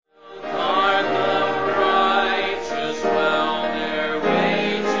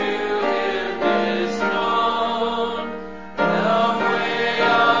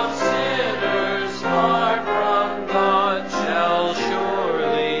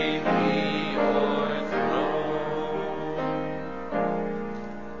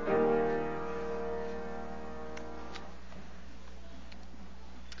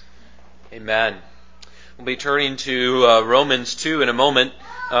Amen. We'll be turning to Romans 2 in a moment.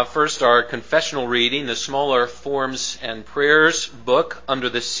 First, our confessional reading, the Smaller Forms and Prayers book under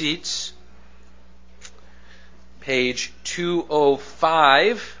the seats. Page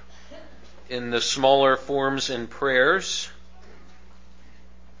 205 in the Smaller Forms and Prayers.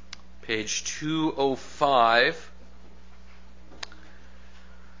 Page 205.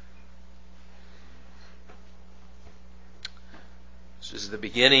 This is the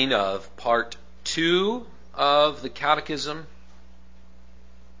beginning of part 2 of the Catechism.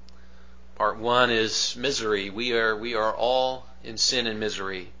 Part 1 is misery. We are all in sin and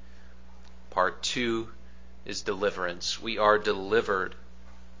misery. Part 2 is deliverance. We are delivered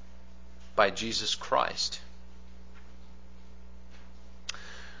by Jesus Christ.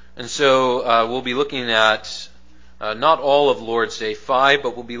 And so we'll be looking at not all of Lord's Day 5,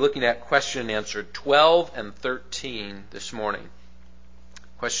 but we'll be looking at question and answer 12 and 13 this morning.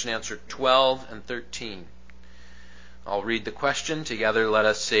 Question and answer 12 and 13. I'll read the question. Together let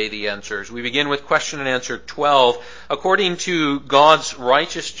us say the answers. We begin with question and answer 12. According to God's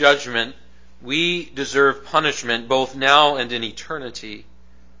righteous judgment, we deserve punishment both now and in eternity.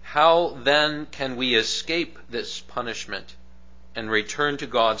 How then can we escape this punishment and return to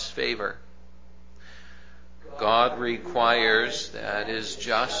God's favor? God requires that His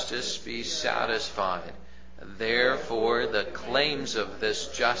justice be satisfied. Therefore, the claims of this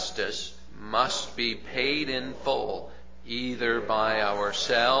justice must be paid in full, either by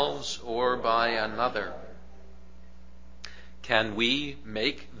ourselves or by another. Can we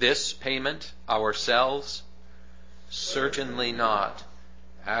make this payment ourselves? Certainly not.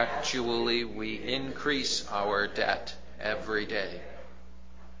 Actually, we increase our debt every day.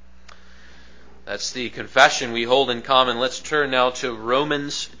 That's the confession we hold in common. Let's turn now to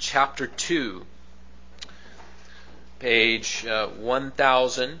Romans chapter 2. Page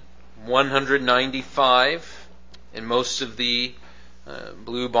 1195 in most of the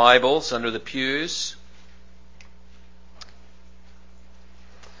blue Bibles under the pews.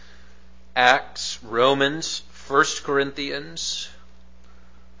 Acts, Romans, 1 Corinthians,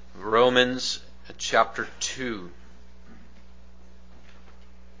 Romans chapter 2.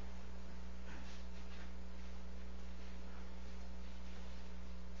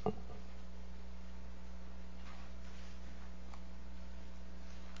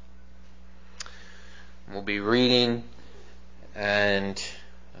 We'll be reading and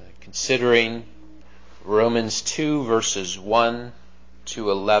considering Romans 2 verses 1 to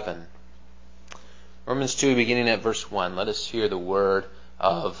 11. Romans 2 beginning at verse 1. Let us hear the word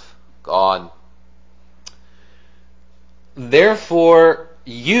of God. Therefore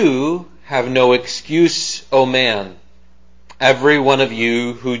you have no excuse, O man, every one of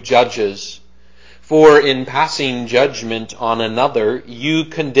you who judges. For in passing judgment on another, you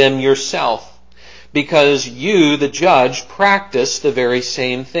condemn yourself, because you, the judge, practice the very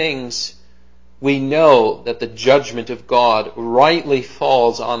same things. We know that the judgment of God rightly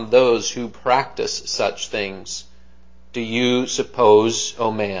falls on those who practice such things. Do you suppose,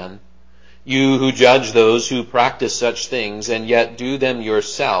 O man, you who judge those who practice such things and yet do them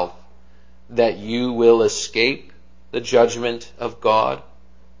yourself, that you will escape the judgment of God?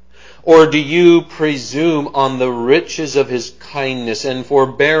 Or do you presume on the riches of His kindness and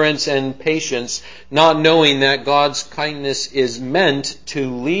forbearance and patience, not knowing that God's kindness is meant to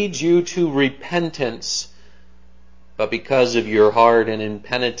lead you to repentance? But because of your hard and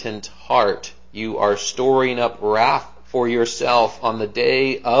impenitent heart, you are storing up wrath for yourself on the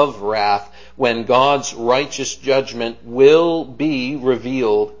day of wrath, when God's righteous judgment will be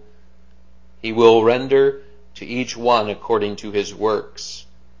revealed. He will render to each one according to his works.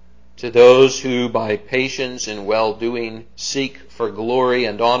 To those who by patience and well-doing seek for glory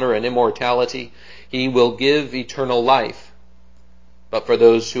and honor and immortality, He will give eternal life. But for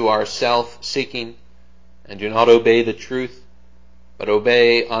those who are self-seeking and do not obey the truth, but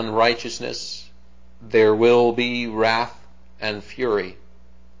obey unrighteousness, there will be wrath and fury.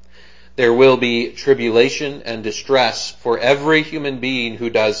 There will be tribulation and distress for every human being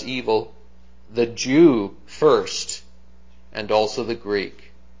who does evil, the Jew first, and also the Greek.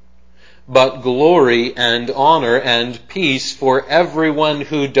 But glory and honor and peace for everyone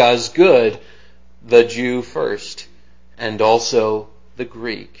who does good, the Jew first, and also the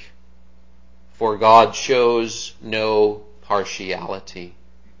Greek. For God shows no partiality.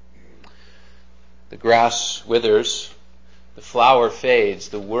 The grass withers, the flower fades,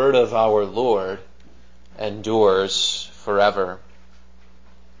 the word of our Lord endures forever.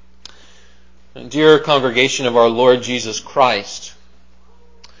 And dear congregation of our Lord Jesus Christ,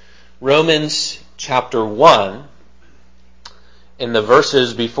 Romans chapter 1 in the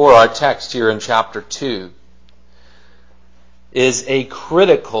verses before our text here in chapter 2 is a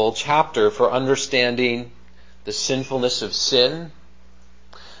critical chapter for understanding the sinfulness of sin,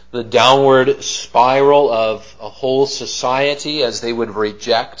 the downward spiral of a whole society as they would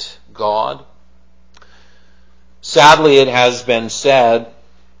reject God. Sadly, it has been said,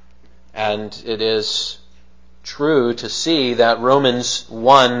 and it is true to see, that Romans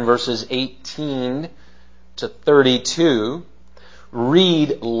 1 verses 18 to 32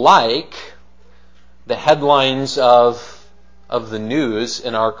 read like the headlines of the news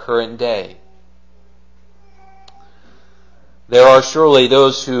in our current day. There are surely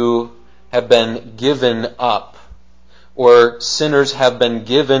those who have been given up, or sinners have been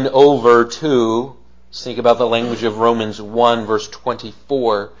given over to, let's think about the language of Romans 1 verse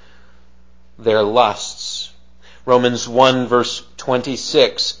 24, their lusts. Romans 1 verse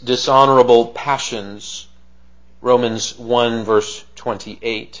 26, dishonorable passions. Romans 1 verse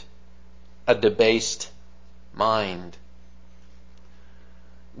 28, a debased mind.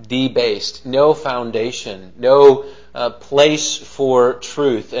 Debased, no foundation, no place for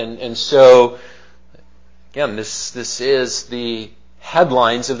truth. And so, again, this is the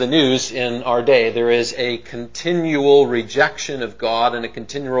headlines of the news in our day. There is a continual rejection of God and a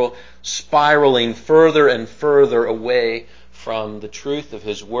continual spiraling further and further away from the truth of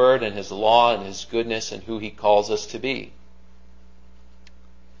His Word and His law and His goodness and who He calls us to be.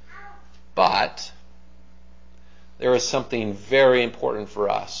 But there is something very important for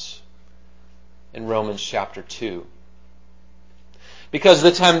us in Romans chapter 2. Because the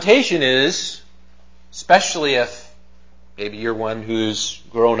temptation is, especially if maybe you're one who's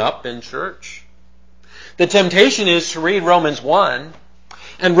grown up in church, the temptation is to read Romans 1,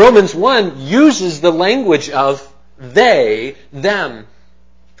 and Romans 1 uses the language of they, them.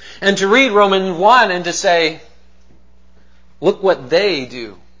 And to read Romans 1 and to say, look what they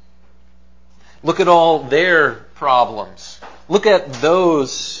do. Look at all their problems. Look at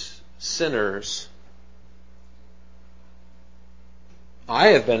those sinners. I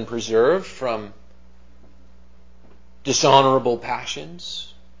have been preserved from dishonorable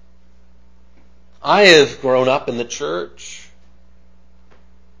passions. I have grown up in the church.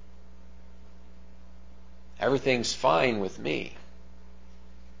 Everything's fine with me.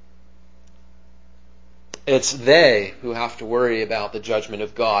 It's they who have to worry about the judgment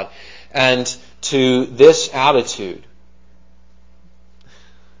of God. And to this attitude,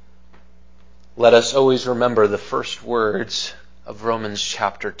 let us always remember the first words of Romans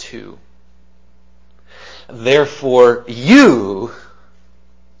chapter 2. Therefore, you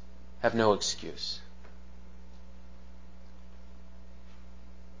have no excuse.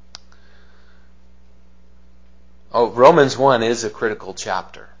 Romans 1 is a critical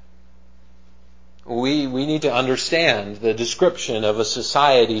chapter. We need to understand the description of a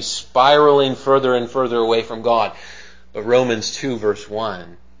society spiraling further and further away from God. But Romans 2 verse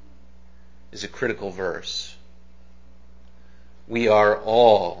 1 is a critical verse. We are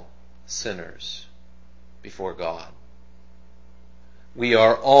all sinners before God. We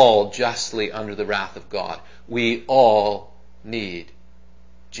are all justly under the wrath of God. We all need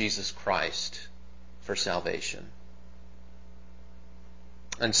Jesus Christ for salvation.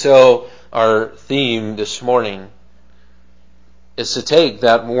 And so our theme this morning is to take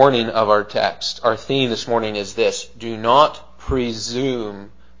that warning of our text. Our theme this morning is this: do not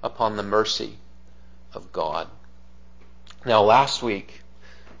presume upon the mercy of God. Now last week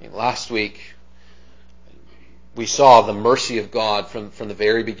we saw the mercy of God from the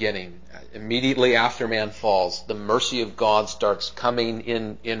very beginning. Immediately after man falls, the mercy of God starts coming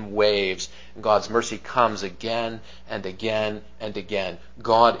in waves. And God's mercy comes again and again and again.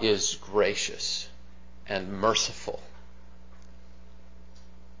 God is gracious and merciful.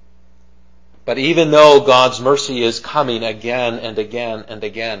 But even though God's mercy is coming again and again and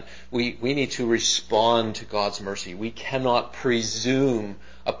again, we need to respond to God's mercy. We cannot presume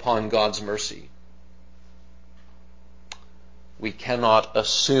upon God's mercy. We cannot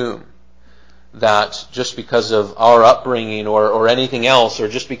assume that just because of our upbringing or anything else, or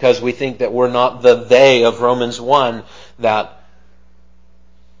just because we think that we're not the they of Romans 1, that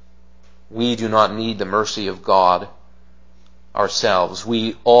we do not need the mercy of God ourselves.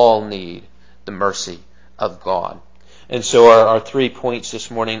 We all need the mercy of God. And so our 3 points this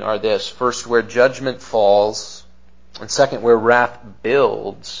morning are this: first, where judgment falls; and second, where wrath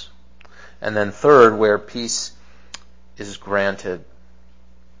builds; and then third, where peace is granted.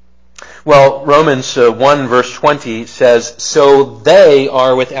 Well, Romans 1 verse 20 says, so they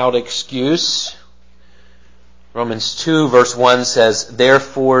are without excuse. Romans 2 verse 1 says,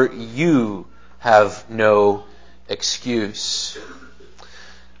 therefore you have no excuse.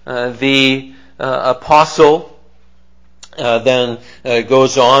 The apostle then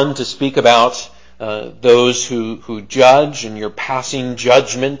goes on to speak about those who judge, and you're passing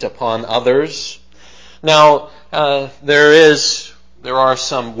judgment upon others. Now, there are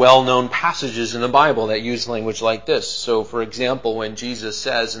some well-known passages in the Bible that use language like this. So, for example, when Jesus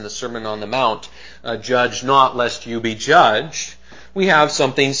says in the Sermon on the Mount, "Judge not lest you be judged," we have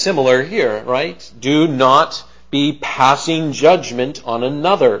something similar here, right? Do not be passing judgment on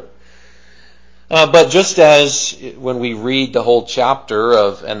another. But just as when we read the whole chapter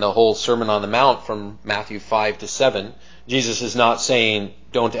and the whole Sermon on the Mount from Matthew 5 to 7, Jesus is not saying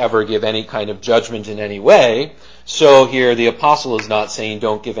don't ever give any kind of judgment in any way. So here the apostle is not saying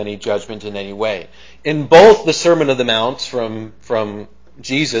don't give any judgment in any way. In both the Sermon on the Mount from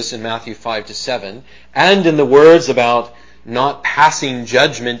Jesus in Matthew 5 to 7, and in the words about not passing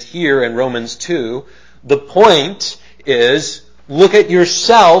judgment here in Romans 2, the point is look at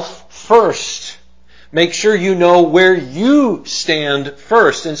yourself first. Make sure you know where you stand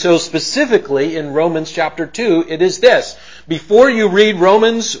first. And so specifically in Romans chapter 2, it is this. Before you read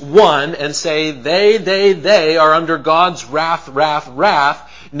Romans 1 and say, they are under God's wrath,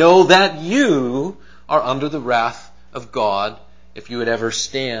 know that you are under the wrath of God if you would ever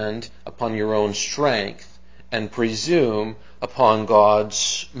stand upon your own strength and presume upon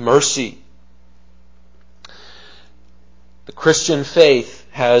God's mercy. The Christian faith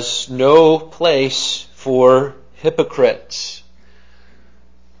has no place for hypocrites.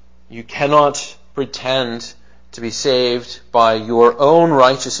 You cannot pretend to be saved by your own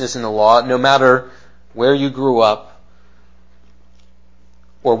righteousness in the law, no matter where you grew up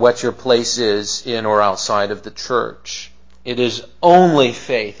or what your place is in or outside of the church. It is only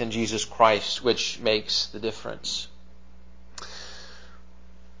faith in Jesus Christ which makes the difference.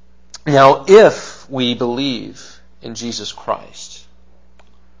 Now, if we believe in Jesus Christ,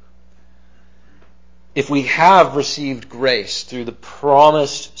 if we have received grace through the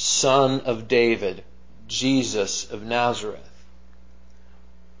promised Son of David, Jesus of Nazareth,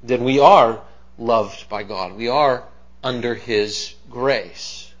 then we are loved by God. We are under His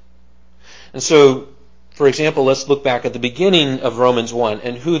grace. And so, for example, let's look back at the beginning of Romans 1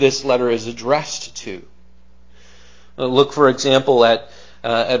 and who this letter is addressed to. Look, for example, at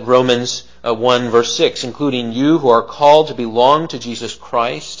Romans 1 verse 6, including you who are called to belong to Jesus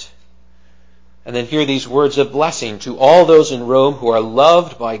Christ. And then hear these words of blessing. To all those in Rome who are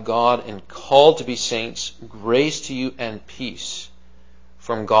loved by God and called to be saints, grace to you and peace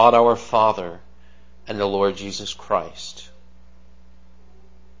from God our Father and the Lord Jesus Christ.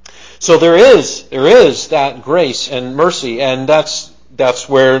 So there is that grace and mercy, and that's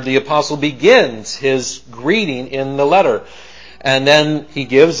where the apostle begins his greeting in the letter. And then he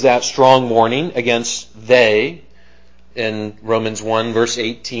gives that strong warning against they in Romans 1 verse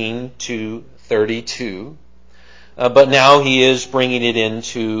 18 to 32. But now he is bringing it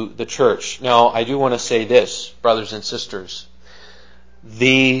into the church. Now, I do want to say this, brothers and sisters.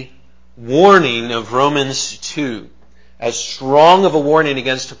 The warning of Romans 2, as strong of a warning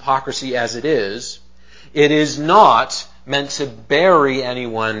against hypocrisy as it is not meant to bury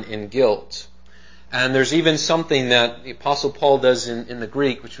anyone in guilt. And there's even something that the Apostle Paul does in the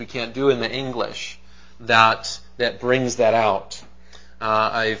Greek, which we can't do in the English, that brings that out.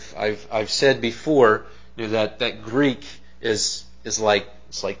 I've said before that Greek is like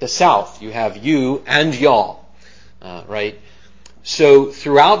the South. You have you and y'all, right? So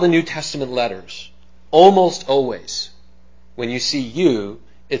throughout the New Testament letters, almost always, when you see you,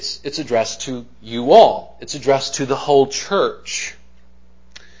 it's addressed to you all. It's addressed to the whole church.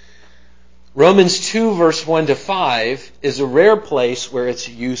 Romans 2 verse 1 to 5 is a rare place where it's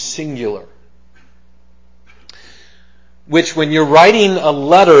you singular. Which, when you're writing a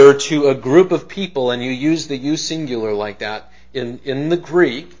letter to a group of people and you use the you singular like that, in the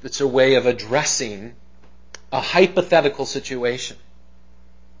Greek, it's a way of addressing a hypothetical situation.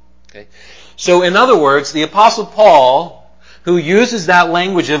 Okay? So, in other words, the Apostle Paul, who uses that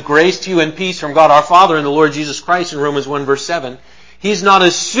language of grace to you and peace from God our Father and the Lord Jesus Christ in Romans 1 verse 7, he's not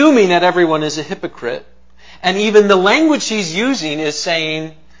assuming that everyone is a hypocrite. And even the language he's using is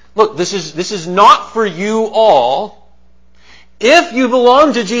saying, look, this is not for you all. If you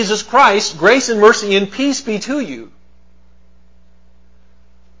belong to Jesus Christ, grace and mercy and peace be to you.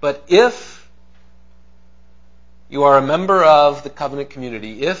 But if you are a member of the covenant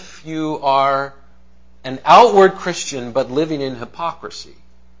community, if you are an outward Christian but living in hypocrisy,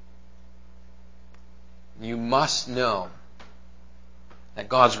 you must know That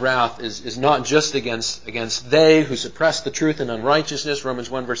God's wrath is not just against they who suppress the truth in unrighteousness, Romans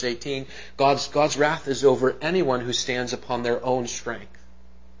 1 verse 18. God's wrath is over anyone who stands upon their own strength.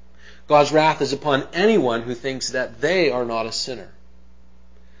 God's wrath is upon anyone who thinks that they are not a sinner.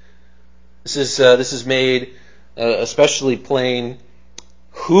 This is made especially plain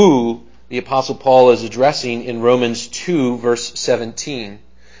who the Apostle Paul is addressing in Romans 2 verse 17.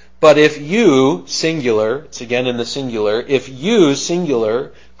 But if you, singular, it's again in the singular, if you,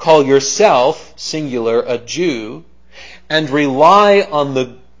 singular, call yourself, singular, a Jew, and rely on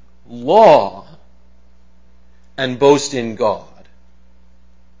the law and boast in God,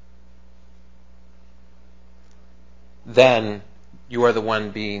 then you are the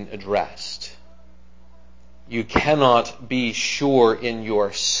one being addressed. You cannot be sure in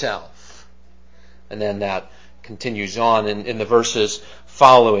yourself. And then that continues on in the verses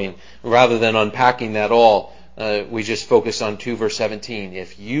following. Rather than unpacking that all, we just focus on 2 verse 17.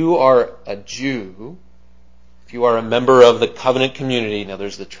 If you are a Jew, if you are a member of the covenant community, now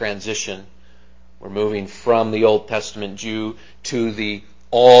there's the transition. We're moving from the Old Testament Jew to the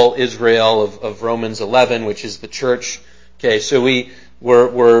all Israel of Romans 11, which is the church. Okay, so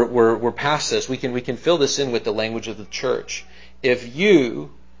we're past this. We can fill this in with the language of the church. If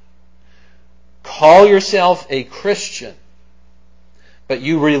you call yourself a Christian, but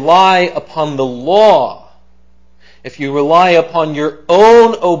you rely upon the law, if you rely upon your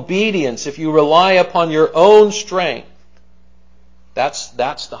own obedience, if you rely upon your own strength, that's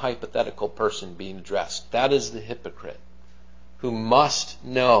the hypothetical person being addressed. That is the hypocrite who must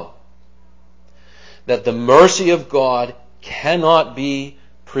know that the mercy of God cannot be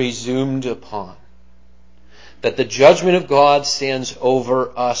presumed upon, that the judgment of God stands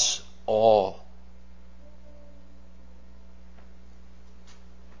over us all.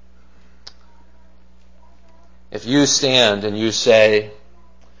 If you stand and you say,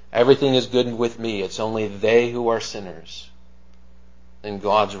 everything is good with me, it's only they who are sinners, then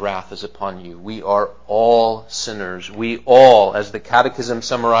God's wrath is upon you. We are all sinners. We all, as the Catechism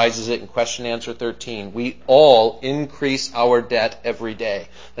summarizes it in question answer 13, we all increase our debt every day.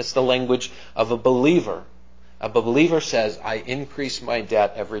 That's the language of a believer. A believer says, I increase my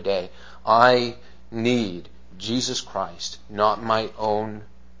debt every day. I need Jesus Christ, not my own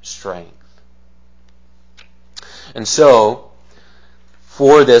strength. And so,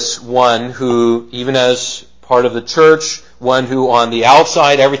 for this one who, even as part of the church, one who on the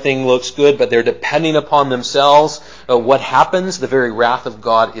outside everything looks good, but they're depending upon themselves, what happens? The very wrath of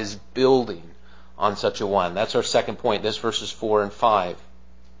God is building on such a one. That's our second point, this verses 4 and 5.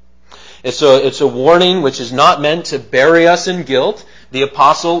 It's a warning which is not meant to bury us in guilt. The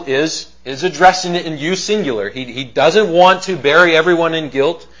apostle is addressing it in you singular. He doesn't want to bury everyone in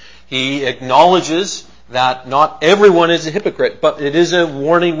guilt. He acknowledges that not everyone is a hypocrite, but it is a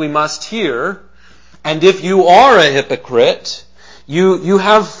warning we must hear. And if you are a hypocrite, you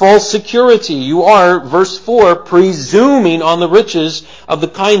have false security. You are, verse 4, presuming on the riches of the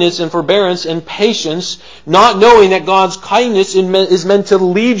kindness and forbearance and patience, not knowing that God's kindness is meant to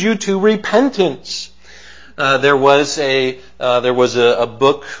lead you to repentance. There was a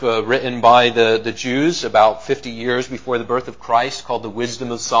book written by the Jews about 50 years before the birth of Christ called The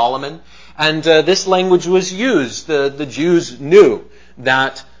Wisdom of Solomon. And this language was used. The Jews knew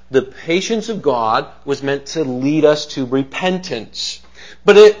that the patience of God was meant to lead us to repentance.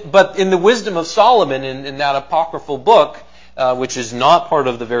 But in the Wisdom of Solomon, in that apocryphal book, which is not part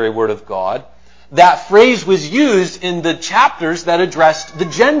of the very Word of God, that phrase was used in the chapters that addressed the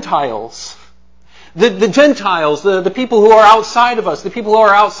Gentiles. The Gentiles, the people who are outside of us, the people who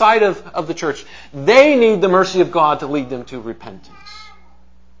are outside of the church, they need the mercy of God to lead them to repentance.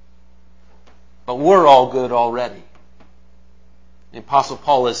 But we're all good already. The Apostle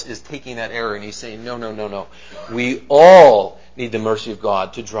Paul is taking that error and he's saying, no. We all need the mercy of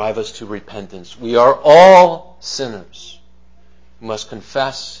God to drive us to repentance. We are all sinners. We must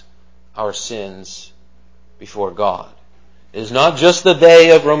confess our sins before God. It is not just the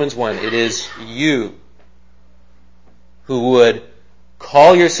they of Romans 1. It is you who would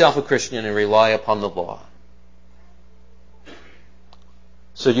call yourself a Christian and rely upon the law.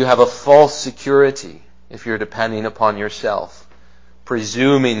 So you have a false security if you're depending upon yourself,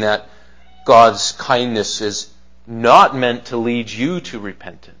 presuming that God's kindness is not meant to lead you to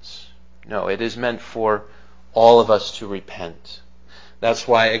repentance. No, it is meant for all of us to repent. That's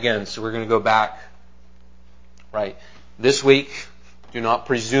why, again, so we're going to go back. Right. This week, do not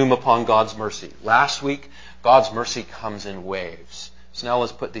presume upon God's mercy. Last week, God's mercy comes in waves. So now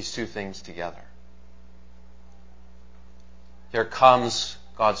let's put these two things together. Here comes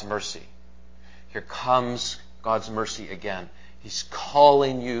God's mercy. Here comes God's mercy again. He's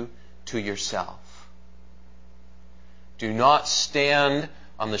calling you to yourself. Do not stand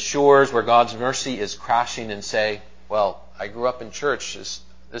on the shores where God's mercy is crashing and say, well, I grew up in church.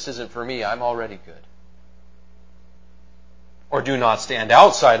 This isn't for me. I'm already good. Or do not stand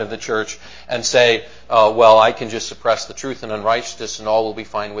outside of the church and say, well, I can just suppress the truth and unrighteousness and all will be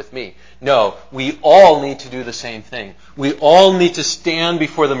fine with me. No, we all need to do the same thing. We all need to stand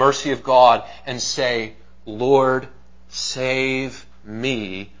before the mercy of God and say, Lord, save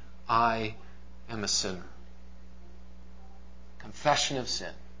me. I am a sinner. Confession of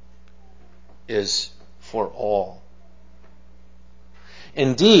sin is for all.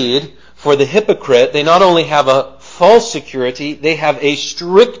 Indeed, for the hypocrite, they not only have a false security, they have a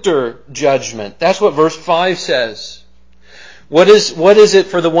stricter judgment. That's what verse 5 says. What is it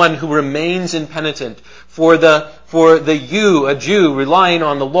for the one who remains impenitent? For the you, a Jew, relying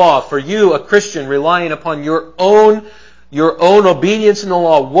on the law. For you, a Christian, relying upon your own obedience in the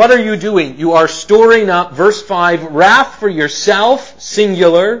law. What are you doing? You are storing up, verse 5, wrath for yourself,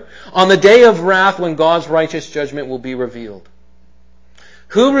 singular, on the day of wrath when God's righteous judgment will be revealed.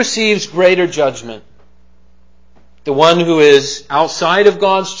 Who receives greater judgment? The one who is outside of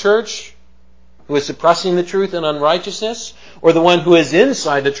God's church, who is suppressing the truth in unrighteousness, or the one who is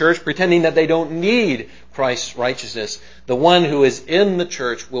inside the church pretending that they don't need Christ's righteousness? The one who is in the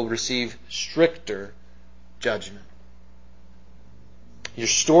church will receive stricter judgment. You're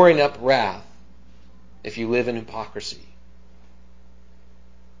storing up wrath if you live in hypocrisy.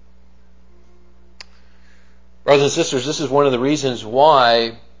 Brothers and sisters, this is one of the reasons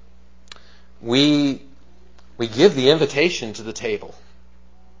why we give the invitation to the table.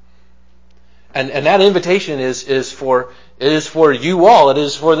 And that invitation is for you all. It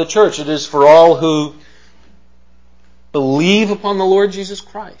is for the church. It is for all who believe upon the Lord Jesus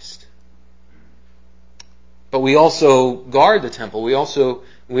Christ. But we also guard the temple. We also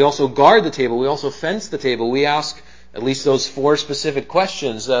guard the table. We also fence the table. We ask at least those 4 specific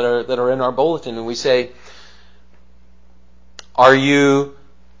questions that are in our bulletin, and we say,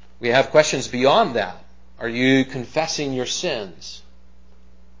 we have questions beyond that. Are you confessing your sins?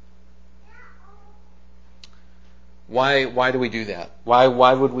 Why do we do that?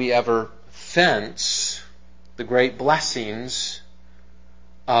 Why would we ever fence the great blessings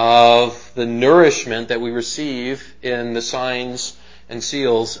of the nourishment that we receive in the signs and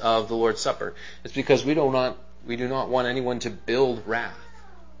seals of the Lord's Supper? It's because we do not want anyone to build wrath.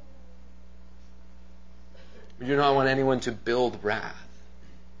 We do not want anyone to build wrath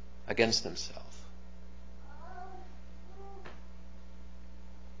against themselves.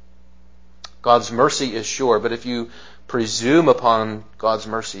 God's mercy is sure, but if you presume upon God's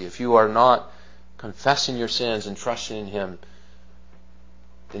mercy, if you are not confessing your sins and trusting in Him,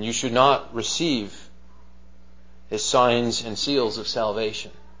 then you should not receive His signs and seals of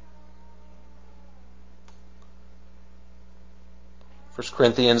salvation. 1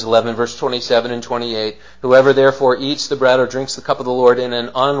 Corinthians 11, verse 27 and 28, whoever therefore eats the bread or drinks the cup of the Lord in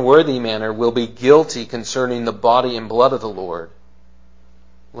an unworthy manner will be guilty concerning the body and blood of the Lord.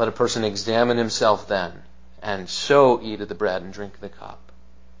 Let a person examine himself then, and so eat of the bread and drink the cup.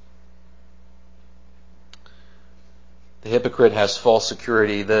 The hypocrite has false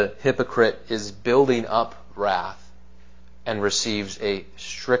security. The hypocrite is building up wrath and receives a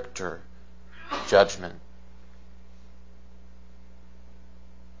stricter judgment.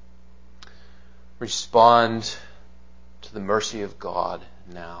 Respond to the mercy of God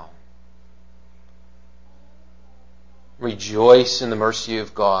now. Rejoice in the mercy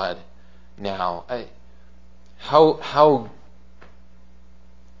of God now. How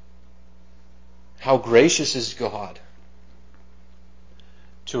gracious is God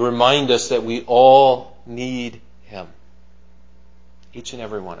to remind us that we all need Him. Each and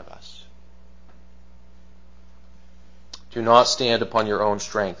every one of us. Do not stand upon your own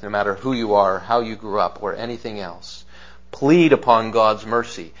strength, no matter who you are, how you grew up, or anything else. Plead upon God's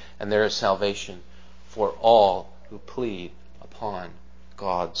mercy, and there is salvation for all who plead upon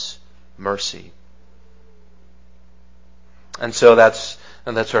God's mercy. And so that's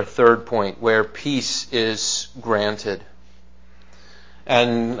our third point, where peace is granted.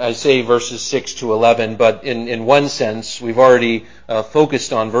 And I say verses 6 to 11, but in one sense, we've already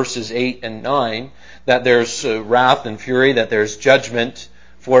focused on verses 8 and 9, that there's wrath and fury, that there's judgment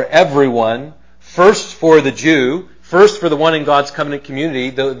for everyone. First for the Jew, first for the one in God's covenant community.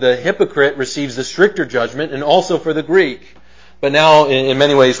 The hypocrite receives the stricter judgment, and also for the Greek. But now, in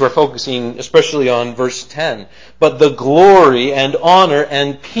many ways, we're focusing especially on verse 10. But the glory and honor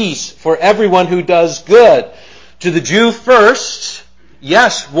and peace for everyone who does good. To the Jew first,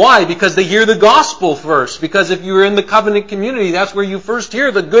 Yes. Why? Because they hear the gospel first. Because if you're in the covenant community, that's where you first hear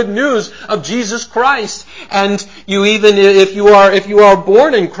the good news of Jesus Christ. And you even, if you are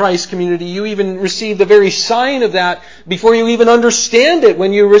born in Christ's community, you even receive the very sign of that before you even understand it,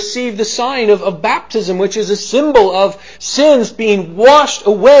 when you receive the sign of baptism, which is a symbol of sins being washed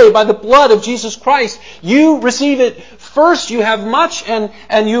away by the blood of Jesus Christ. You receive it first. You have much,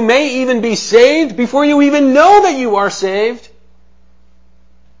 and you may even be saved before you even know that you are saved.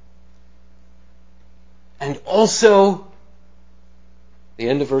 And also, the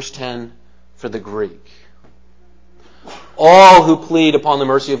end of verse 10, for the Greek. All who plead upon the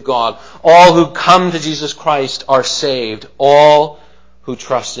mercy of God, all who come to Jesus Christ are saved. All who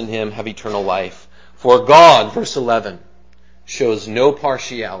trust in Him have eternal life. For God, verse 11, shows no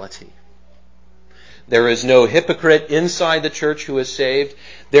partiality. There is no hypocrite inside the church who is saved.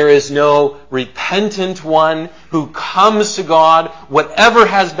 There is no repentant one who comes to God, whatever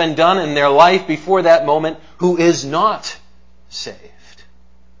has been done in their life before that moment, who is not saved.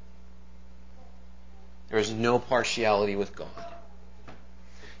 There is no partiality with God.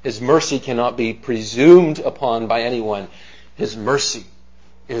 His mercy cannot be presumed upon by anyone. His mercy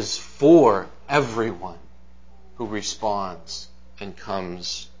is for everyone who responds and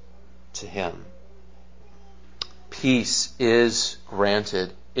comes to Him. Peace is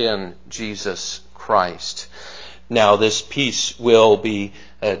granted in Jesus Christ. Now, this peace will be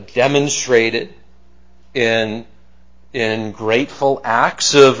demonstrated in grateful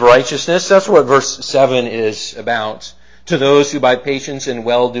acts of righteousness. That's what verse 7 is about. To those who by patience and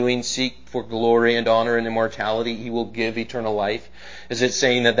well-doing seek for glory and honor and immortality, He will give eternal life. Is it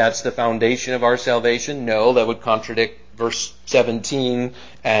saying that that's the foundation of our salvation? No, that would contradict verse 17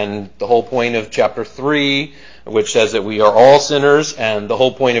 and the whole point of chapter 3, which says that we are all sinners, and the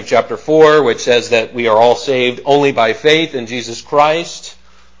whole point of chapter 4, which says that we are all saved only by faith in Jesus Christ.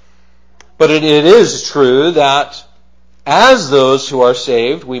 But it is true that as those who are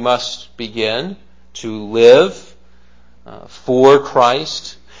saved, we must begin to live for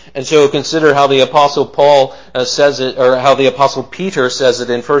Christ. And so consider how the Apostle Paul says it, or how the Apostle Peter says it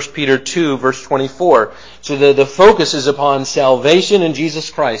in 1 Peter 2, verse 24. So the focus is upon salvation in Jesus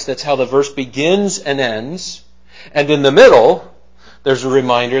Christ. That's how the verse begins and ends. And in the middle, there's a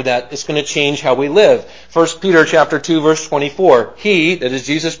reminder that it's going to change how we live. 1 Peter chapter 2, verse 24. He, that is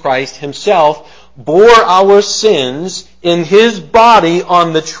Jesus Christ, Himself bore our sins in His body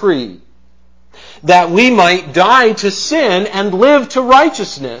on the tree, that we might die to sin and live to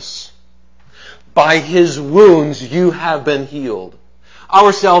righteousness. By His wounds you have been healed.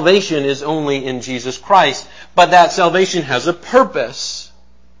 Our salvation is only in Jesus Christ, but that salvation has a purpose.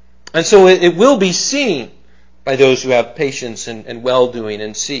 And so it will be seen by those who have patience and well-doing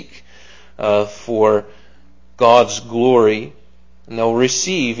and seek for God's glory, and they'll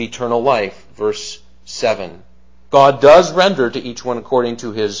receive eternal life. Verse 7. God does render to each one according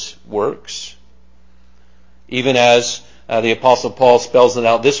to his works, even as the Apostle Paul spells it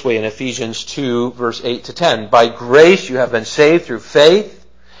out this way in Ephesians 2, verse 8 to 10. By grace you have been saved through faith.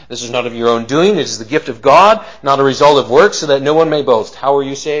 This is not of your own doing. It is the gift of God, not a result of works, so that no one may boast. How are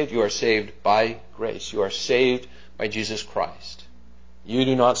you saved? You are saved by grace. You are saved by Jesus Christ. You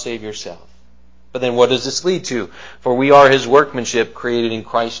do not save yourself. But then what does this lead to? For we are His workmanship, created in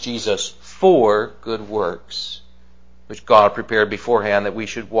Christ Jesus for good works, which God prepared beforehand that we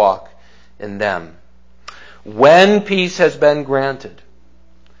should walk in them. When peace has been granted,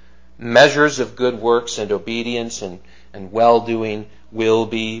 measures of good works and obedience and well-doing will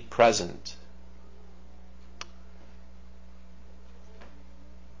be present.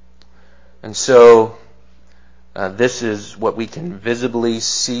 And so, this is what we can visibly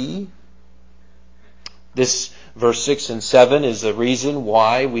see. This verse 6 and 7 is the reason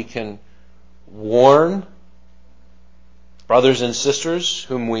why we can warn brothers and sisters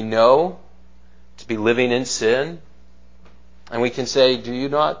whom we know to be living in sin. And we can say, do you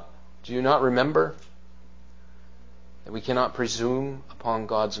not remember that we cannot presume upon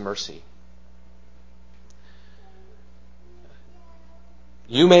God's mercy?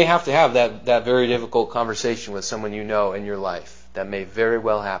 You may have to have that very difficult conversation with someone you know in your life. That may very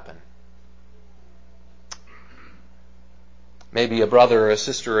well happen. Maybe a brother or a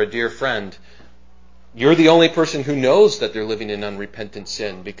sister or a dear friend. You're the only person who knows that they're living in unrepentant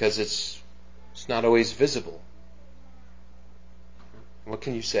sin because it's not always visible. What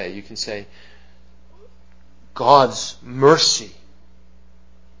can you say? You can say, God's mercy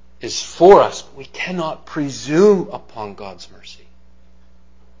is for us, but we cannot presume upon God's mercy.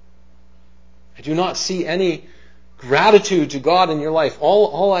 I do not see any gratitude to God in your life.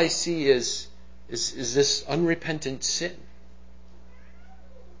 All I see is this unrepentant sin.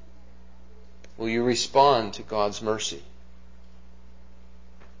 Will you respond to God's mercy?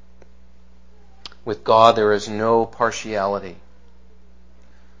 With God, there is no partiality.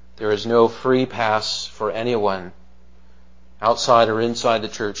 There is no free pass for anyone, outside or inside the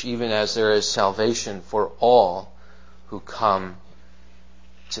church, even as there is salvation for all who come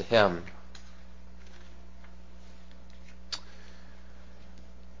to Him.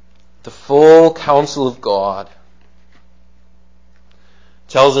 The full counsel of God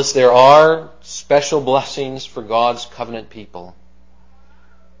tells us there are special blessings for God's covenant people.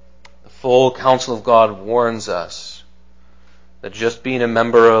 The full counsel of God warns us that just being a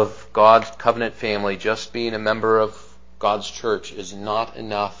member of God's covenant family, just being a member of God's church is not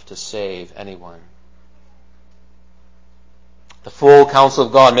enough to save anyone. The full counsel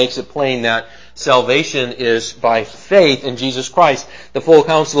of God makes it plain that salvation is by faith in Jesus Christ. The full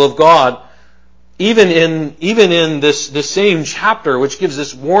counsel of God, even in this same chapter, which gives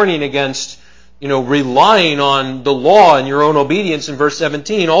this warning against relying on the law and your own obedience in verse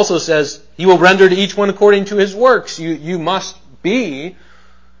 17, also says He will render to each one according to his works. You must be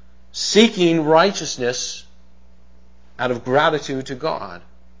seeking righteousness out of gratitude to God.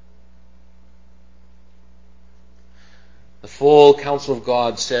 The full counsel of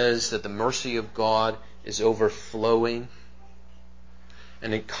God says that the mercy of God is overflowing,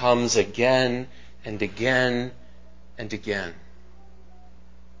 and it comes again and again and again.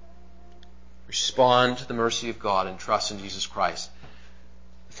 Respond to the mercy of God and trust in Jesus Christ.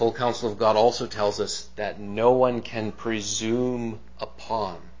 The full counsel of God also tells us that no one can presume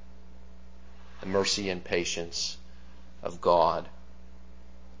upon the mercy and patience of God.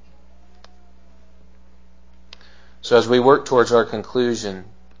 So as we work towards our conclusion,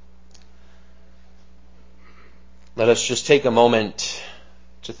 let us just take a moment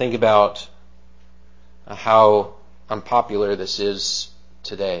to think about how unpopular this is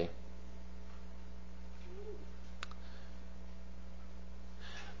today.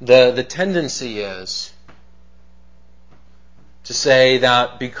 The tendency is to say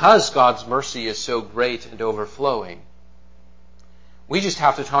that because God's mercy is so great and overflowing, we just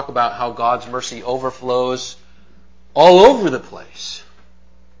have to talk about how God's mercy overflows all over the place.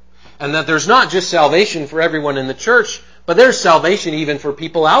 And that there's not just salvation for everyone in the church, but there's salvation even for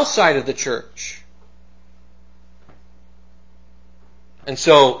people outside of the church. And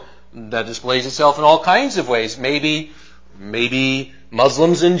so that displays itself in all kinds of ways. Maybe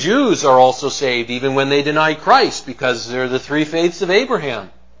Muslims and Jews are also saved even when they deny Christ because they're the three faiths of Abraham.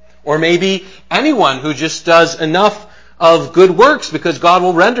 Or maybe anyone who just does enough of good works because God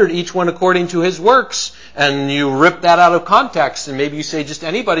will render to each one according to his works. And you rip that out of context and maybe you say just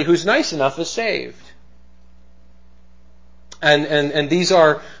anybody who's nice enough is saved. And these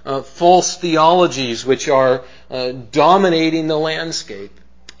are false theologies which are dominating the landscape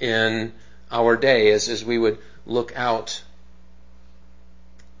in our day as we would look out.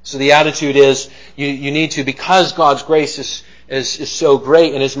 So the attitude is you need to, because God's grace is so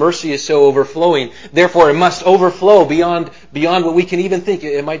great and His mercy is so overflowing, therefore it must overflow beyond what we can even think.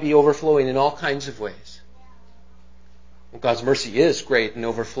 It might be overflowing in all kinds of ways. Well, God's mercy is great and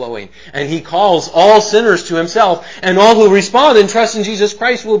overflowing, and He calls all sinners to Himself, and all who respond and trust in Jesus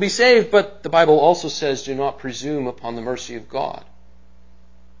Christ will be saved. But the Bible also says, do not presume upon the mercy of God.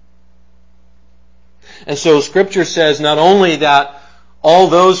 And so Scripture says not only that all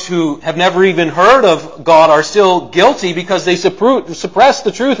those who have never even heard of God are still guilty because they suppress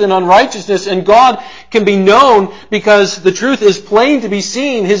the truth in unrighteousness, and God can be known because the truth is plain to be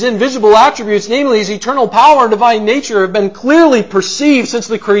seen. His invisible attributes, namely His eternal power and divine nature, have been clearly perceived since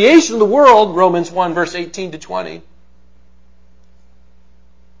the creation of the world, Romans 1, verse 18 to 20.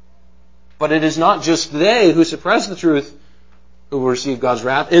 But it is not just they who suppress the truth who will receive God's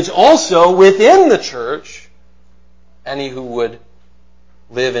wrath. It's also within the church any who would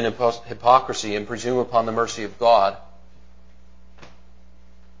live in hypocrisy and presume upon the mercy of God.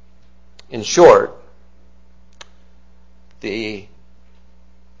 In short, the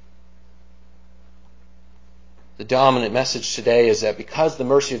dominant message today is that because the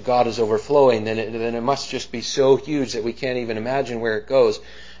mercy of God is overflowing, then it must just be so huge that we can't even imagine where it goes.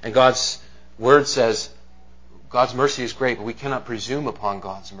 And God's Word says God's mercy is great, but we cannot presume upon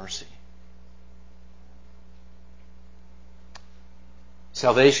God's mercy.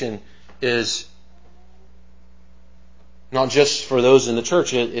 Salvation is not just for those in the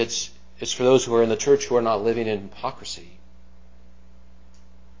church, it's for those who are in the church who are not living in hypocrisy.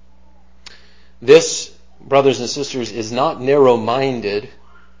 This, brothers and sisters, is not narrow-minded.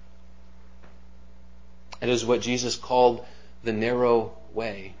 It is what Jesus called the narrow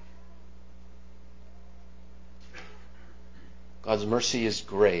way. God's mercy is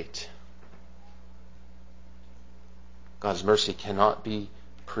great. God's mercy cannot be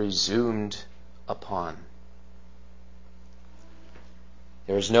presumed upon.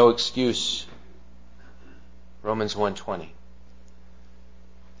 There is no excuse. Romans 1:20.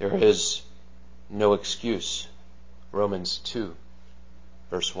 There is no excuse. Romans 2,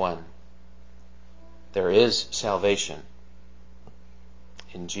 verse 1. There is salvation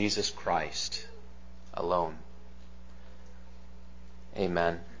in Jesus Christ alone.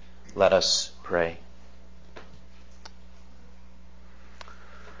 Amen. Let us pray.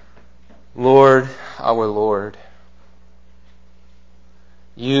 Lord, our Lord,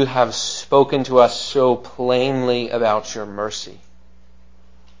 you have spoken to us so plainly about your mercy.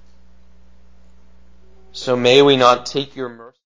 So may we not take your mercy